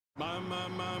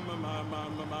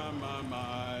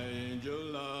my angel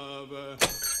lover.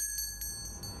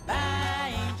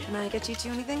 Can I get you two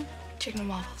anything? Chicken and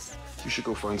waffles. You should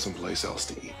go find someplace else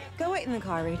to eat. Go wait in the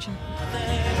car, Rachel.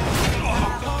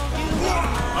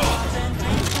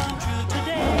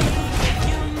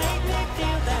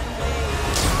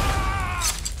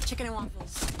 Chicken and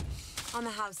waffles. On the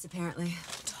house, apparently.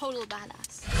 Total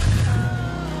badass.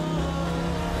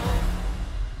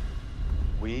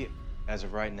 We, as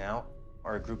of right now,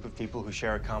 are a group of people who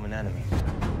share a common enemy.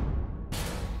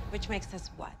 Which makes us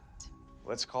what?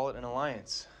 Let's call it an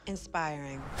alliance.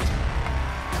 Inspiring.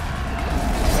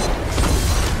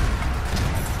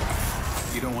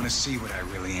 You don't want to see what I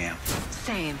really am.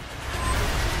 Same.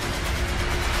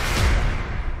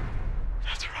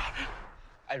 That's Robin.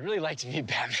 I'd really like to meet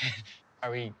Batman. Are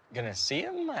we gonna see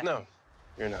him? No,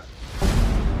 you're not.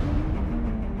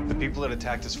 The people that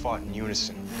attacked us fought in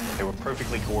unison. They were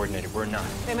perfectly coordinated. We're not.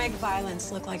 They make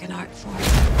violence look like an art form.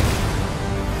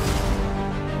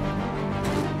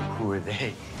 Who are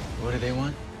they? What do they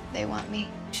want? They want me.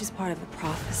 She's part of a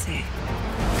prophecy.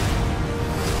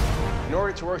 In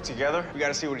order to work together, we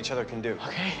gotta see what each other can do.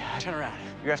 Okay, turn around.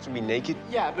 You have to be naked.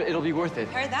 Yeah, but it'll be worth it.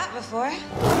 Heard that before.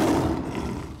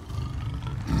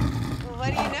 Well, what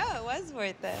do you know? It was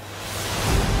worth it.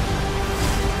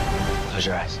 Close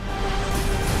your eyes.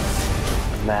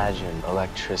 Imagine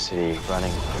electricity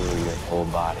running through your whole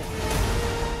body.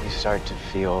 You start to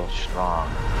feel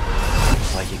strong.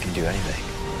 Like you can do anything.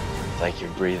 Like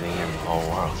you're breathing in the whole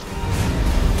world.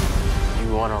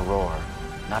 You want to roar,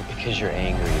 not because you're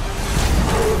angry,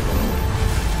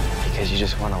 because you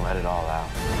just want to let it all out.